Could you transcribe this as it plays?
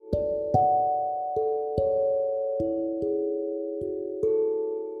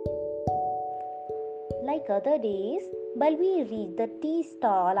Like other days, Balbir reached the tea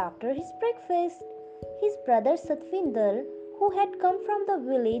stall after his breakfast. His brother Satvinder, who had come from the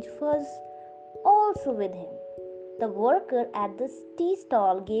village, was also with him. The worker at the tea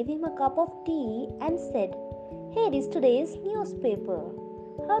stall gave him a cup of tea and said, "Here is today's newspaper.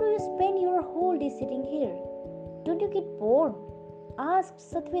 How do you spend your whole day sitting here? Don't you get bored?" asked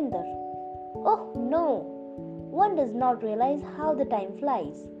Satvinder. "Oh no, one does not realize how the time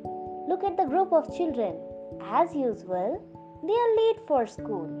flies. Look at the group of children. As usual, they are late for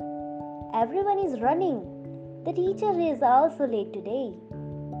school. Everyone is running. The teacher is also late today.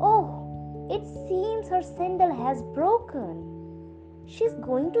 Oh, it seems her sandal has broken. She's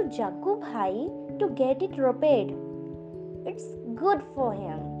going to Jaggu Bhai to get it repaired. It's good for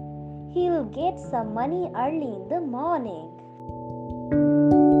him. He'll get some money early in the morning."